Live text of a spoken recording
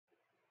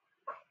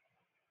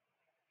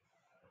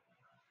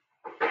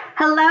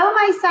Hello,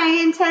 my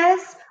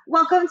scientists.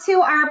 Welcome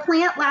to our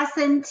plant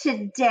lesson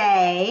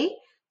today.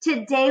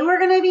 Today, we're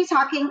going to be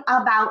talking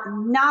about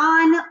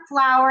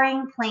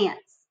non-flowering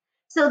plants.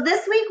 So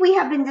this week, we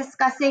have been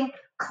discussing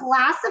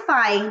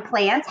classifying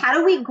plants. How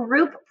do we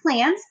group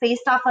plants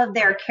based off of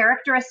their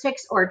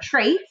characteristics or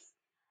traits?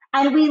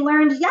 And we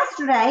learned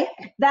yesterday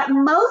that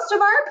most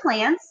of our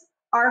plants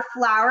are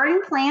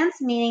flowering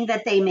plants, meaning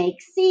that they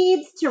make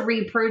seeds to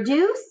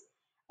reproduce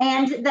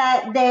and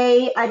that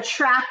they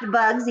attract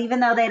bugs,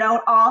 even though they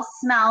don't all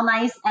smell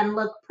nice and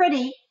look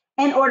pretty,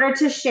 in order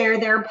to share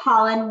their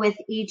pollen with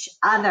each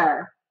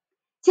other.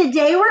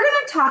 Today, we're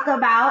going to talk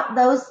about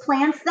those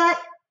plants that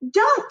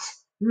don't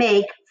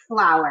make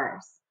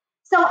flowers.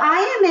 So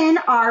I am in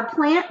our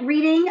plant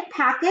reading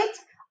packet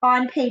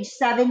on page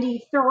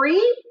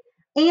 73,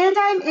 and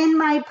I'm in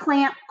my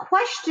plant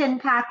question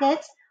packet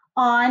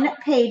on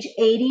page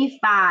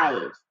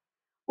 85.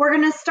 We're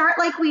going to start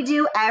like we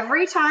do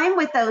every time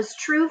with those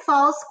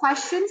true-false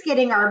questions,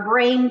 getting our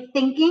brain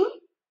thinking.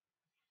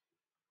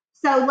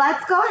 So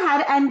let's go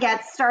ahead and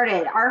get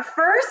started. Our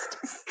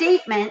first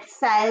statement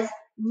says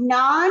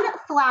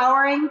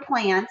non-flowering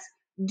plants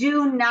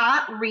do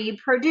not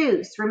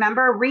reproduce.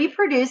 Remember,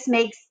 reproduce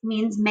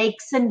means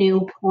makes a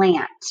new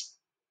plant.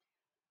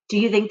 Do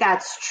you think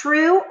that's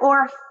true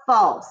or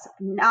false?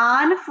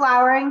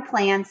 Non-flowering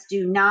plants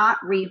do not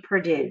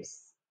reproduce.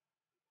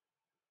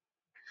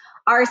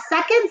 Our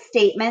second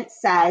statement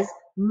says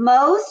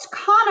most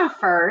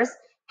conifers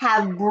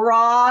have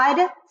broad,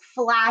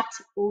 flat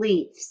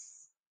leaves.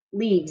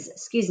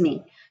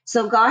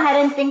 So go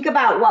ahead and think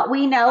about what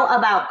we know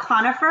about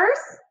conifers.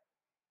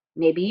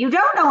 Maybe you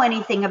don't know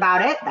anything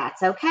about it.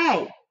 That's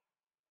okay.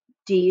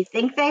 Do you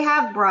think they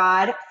have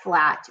broad,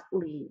 flat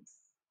leaves?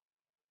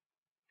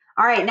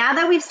 All right, now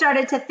that we've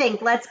started to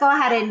think, let's go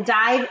ahead and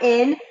dive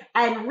in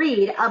and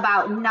read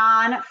about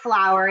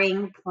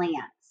non-flowering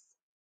plants.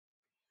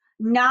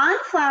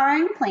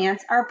 Non-flowering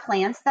plants are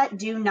plants that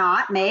do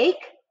not make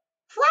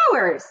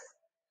flowers.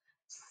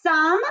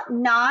 Some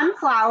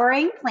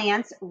non-flowering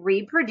plants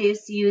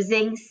reproduce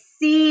using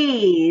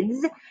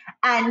seeds,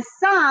 and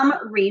some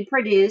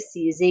reproduce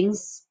using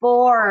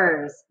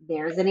spores.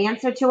 There's an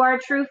answer to our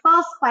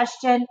true-false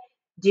question.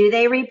 Do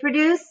they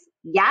reproduce?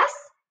 Yes,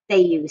 they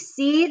use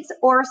seeds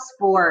or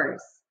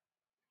spores.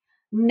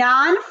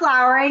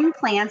 Non-flowering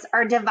plants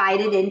are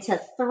divided into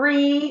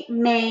three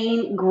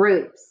main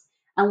groups.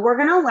 And we're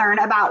going to learn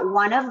about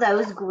one of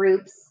those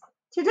groups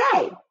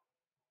today.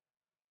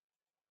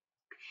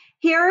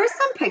 Here are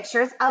some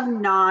pictures of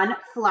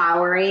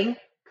non-flowering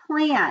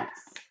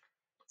plants.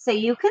 So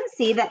you can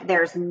see that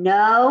there's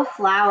no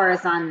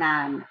flowers on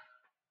them.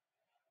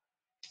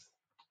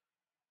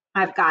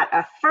 I've got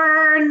a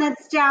fern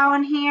that's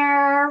down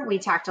here. We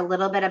talked a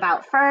little bit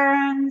about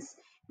ferns.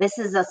 This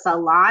is a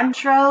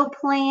cilantro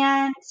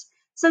plant.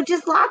 So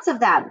just lots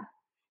of them.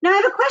 Now I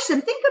have a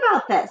question. Think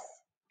about this.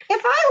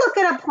 If I look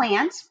at a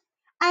plant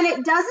and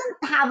it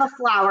doesn't have a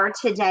flower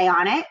today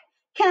on it,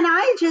 can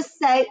I just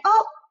say,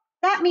 oh,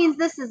 that means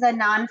this is a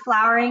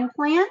non-flowering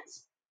plant?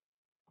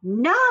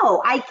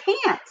 No, I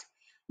can't.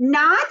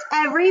 Not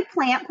every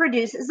plant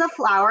produces a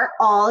flower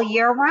all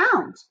year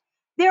round.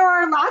 There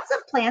are lots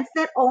of plants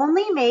that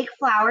only make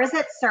flowers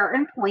at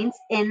certain points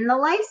in the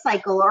life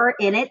cycle or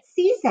in its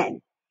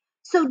season.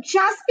 So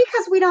just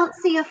because we don't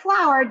see a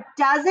flower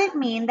doesn't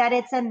mean that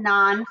it's a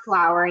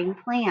non-flowering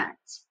plant.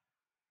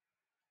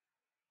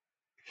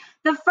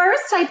 The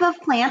first type of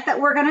plant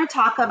that we're going to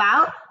talk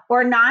about,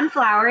 or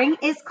non-flowering,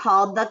 is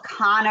called the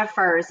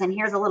conifers. And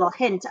here's a little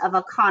hint of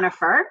a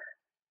conifer.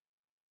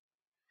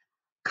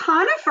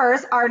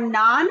 Conifers are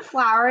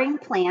non-flowering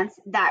plants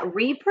that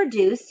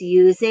reproduce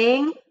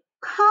using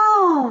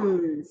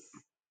cones.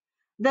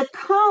 The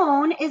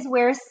cone is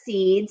where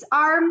seeds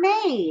are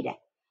made.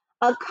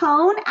 A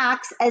cone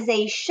acts as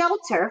a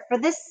shelter for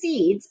the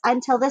seeds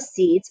until the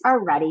seeds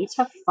are ready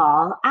to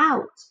fall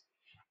out.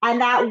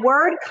 And that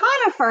word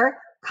conifer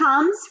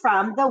comes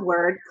from the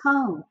word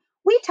cone.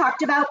 We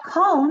talked about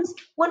cones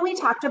when we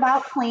talked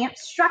about plant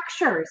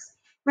structures.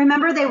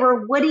 Remember, they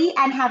were woody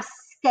and have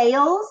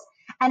scales,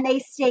 and they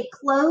stay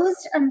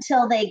closed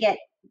until they get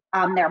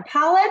their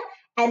pollen,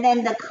 and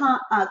then the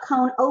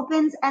cone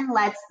opens and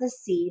lets the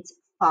seeds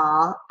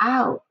fall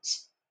out.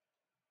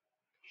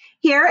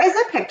 Here is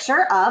a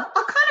picture of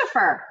a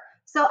conifer.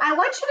 So I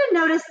want you to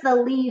notice the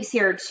leaves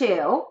here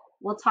too.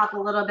 We'll talk a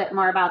little bit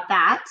more about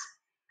that.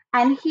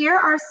 And here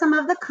are some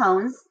of the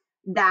cones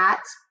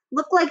that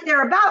look like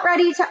they're about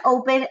ready to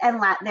open and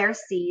let their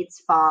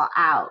seeds fall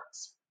out.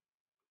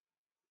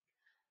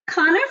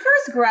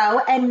 Conifers grow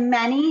in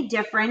many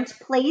different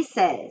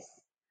places,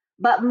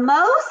 but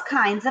most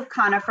kinds of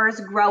conifers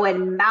grow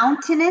in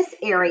mountainous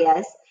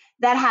areas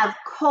that have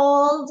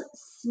cold,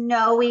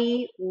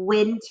 snowy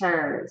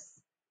winters.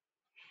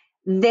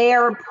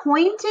 Their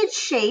pointed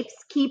shapes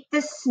keep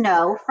the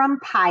snow from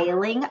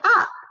piling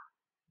up.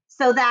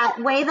 So that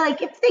way,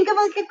 think of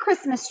like a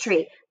Christmas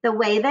tree. The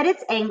way that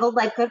it's angled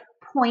like a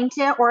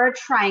pointed or a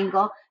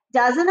triangle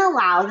doesn't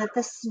allow that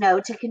the snow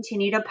to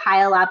continue to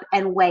pile up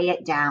and weigh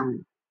it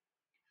down.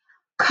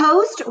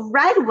 Coast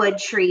redwood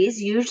trees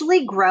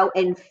usually grow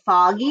in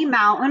foggy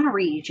mountain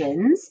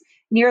regions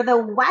near the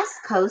west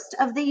coast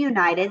of the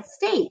United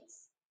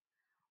States.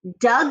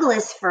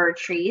 Douglas fir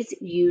trees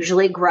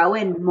usually grow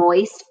in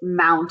moist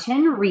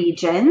mountain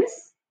regions.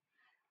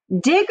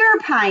 Digger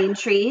pine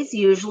trees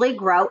usually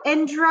grow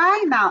in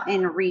dry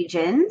mountain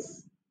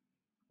regions.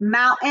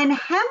 Mountain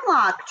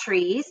hemlock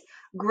trees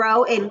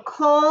grow in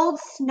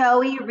cold,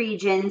 snowy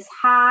regions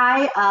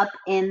high up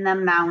in the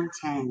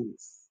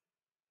mountains.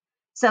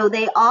 So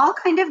they all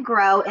kind of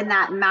grow in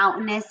that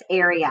mountainous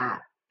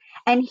area.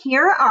 And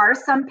here are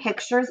some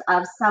pictures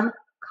of some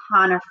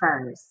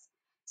conifers.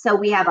 So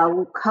we have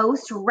a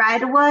coast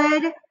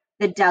redwood,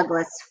 the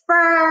Douglas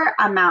fir,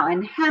 a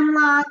mountain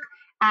hemlock,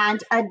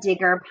 and a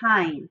digger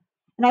pine.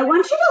 And I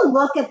want you to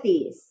look at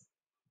these.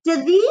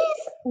 Do these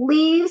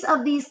leaves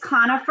of these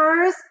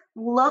conifers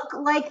look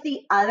like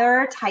the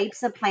other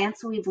types of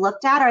plants we've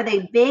looked at? Are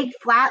they big,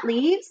 flat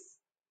leaves?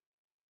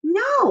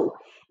 No,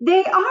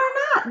 they are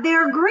not.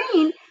 They're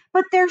green,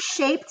 but they're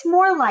shaped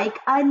more like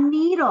a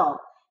needle.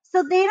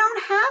 So they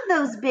don't have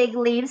those big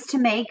leaves to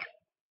make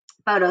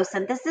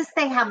photosynthesis.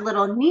 They have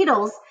little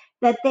needles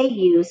that they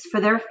use for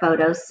their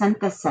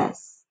photosynthesis.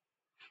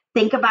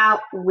 Think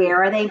about,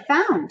 where are they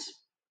found?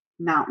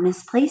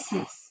 Mountainous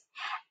places.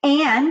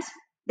 And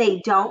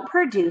they don't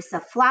produce a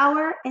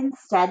flower.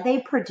 Instead,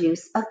 they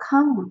produce a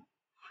cone.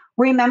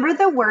 Remember,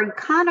 the word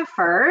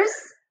conifers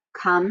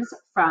comes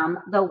from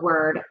the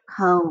word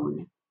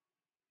cone.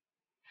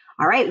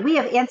 All right, we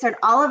have answered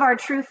all of our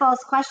true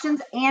false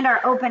questions and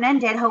our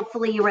open-ended.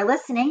 Hopefully you were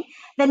listening.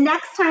 The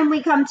next time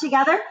we come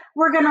together,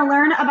 we're going to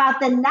learn about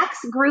the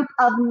next group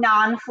of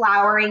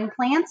non-flowering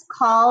plants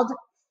called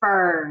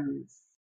ferns.